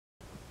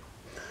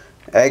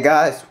Hey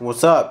guys,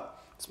 what's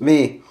up? It's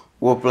me,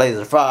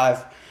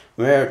 WolfBlazer5.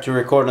 I'm here to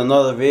record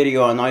another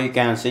video. I know you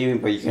can't see me,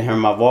 but you can hear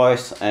my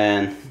voice,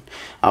 and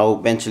I'll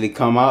eventually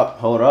come up.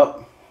 Hold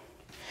up.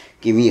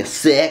 Give me a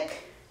sec.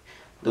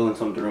 Doing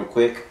something real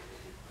quick.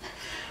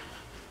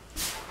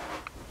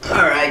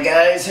 Alright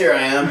guys, here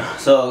I am.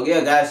 So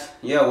yeah guys,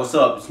 what's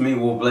up? It's me,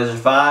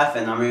 WolfBlazer5,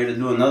 and I'm here to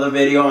do another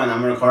video, and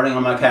I'm recording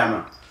on my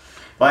camera.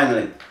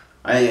 Finally.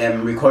 I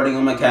am recording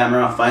on my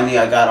camera. Finally,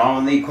 I got all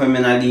the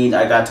equipment I need.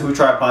 I got 2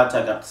 tripods.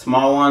 I got the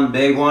small one,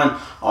 big one,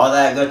 all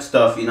that good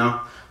stuff, you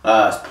know.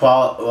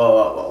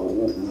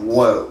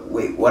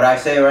 What I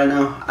say right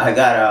now? I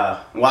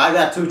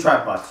got 2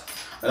 tripods.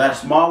 I got a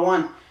small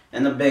one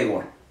and a big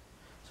one.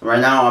 So right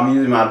now, I'm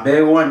using my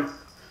big one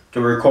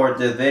to record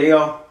this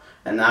video,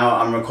 and now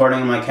I'm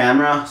recording on my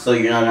camera, so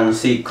you're not gonna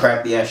see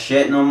crappy ass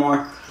shit no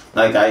more,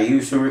 like I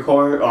used to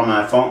record on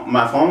my phone.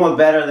 My phone was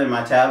better than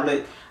my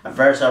tablet. At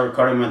first I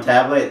recorded my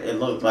tablet, it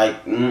looked like,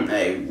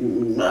 it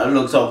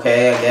looks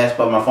okay I guess,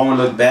 but my phone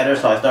looked better,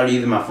 so I started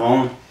using my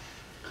phone.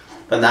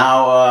 But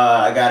now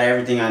I got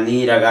everything I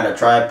need. I got a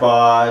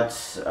tripod,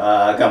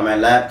 I got my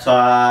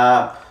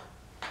laptop,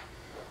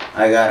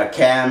 I got a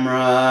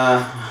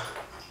camera,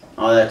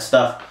 all that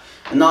stuff.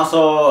 And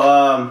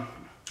also,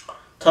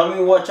 tell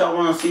me what y'all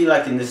want to see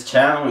like in this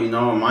channel, you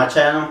know, on my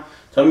channel.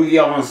 Tell me if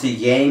y'all want to see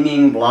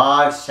gaming,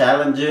 blogs,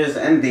 challenges,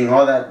 anything,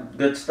 all that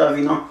good stuff,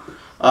 you know.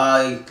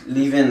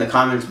 Leave it in the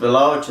comments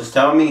below. Just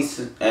tell me,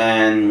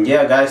 and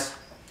yeah guys,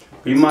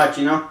 pretty much,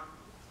 you know,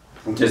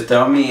 just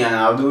tell me and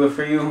I'll do it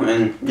for you.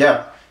 And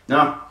yeah,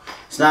 no,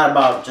 it's not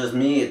about just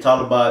me, it's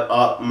all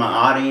about my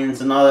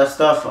audience and all that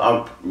stuff.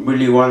 I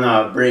really want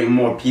to bring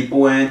more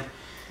people in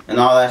and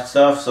all that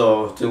stuff,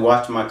 so to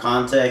watch my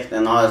content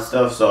and all that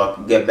stuff, so I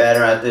can get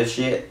better at this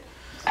shit.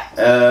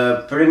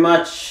 Pretty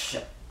much,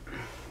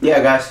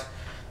 yeah guys,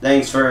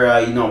 thanks for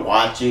you know,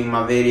 watching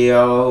my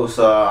videos.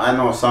 I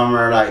know some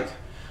are like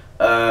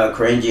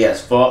cringy as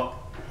fuck,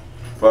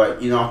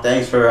 but you know,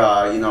 thanks for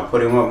you know,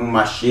 putting up with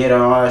my shit and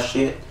all that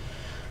shit.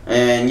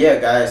 And yeah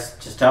guys,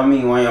 just tell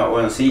me when you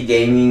want to see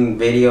gaming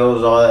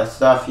videos, all that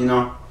stuff, you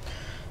know.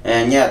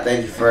 And yeah,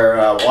 thank you for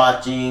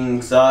watching,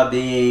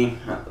 subbing,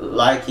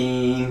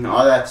 liking,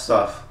 all that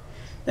stuff.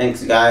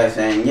 Thanks guys,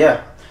 and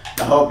yeah,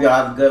 I hope y'all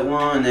have a good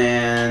one.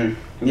 And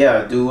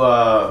yeah, do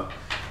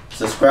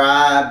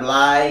subscribe,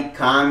 like,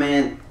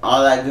 comment,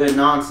 all that good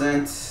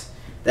nonsense.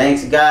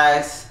 Thanks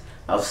guys.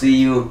 I'll see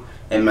you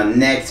in my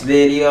next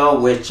video,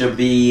 which will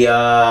be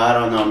I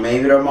don't know,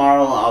 maybe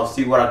tomorrow. I'll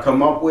see what I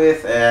come up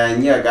with.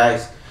 And yeah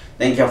guys,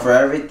 thank y'all for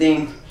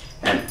everything,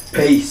 and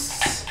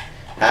peace.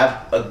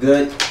 Have a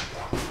good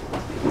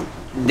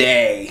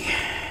day.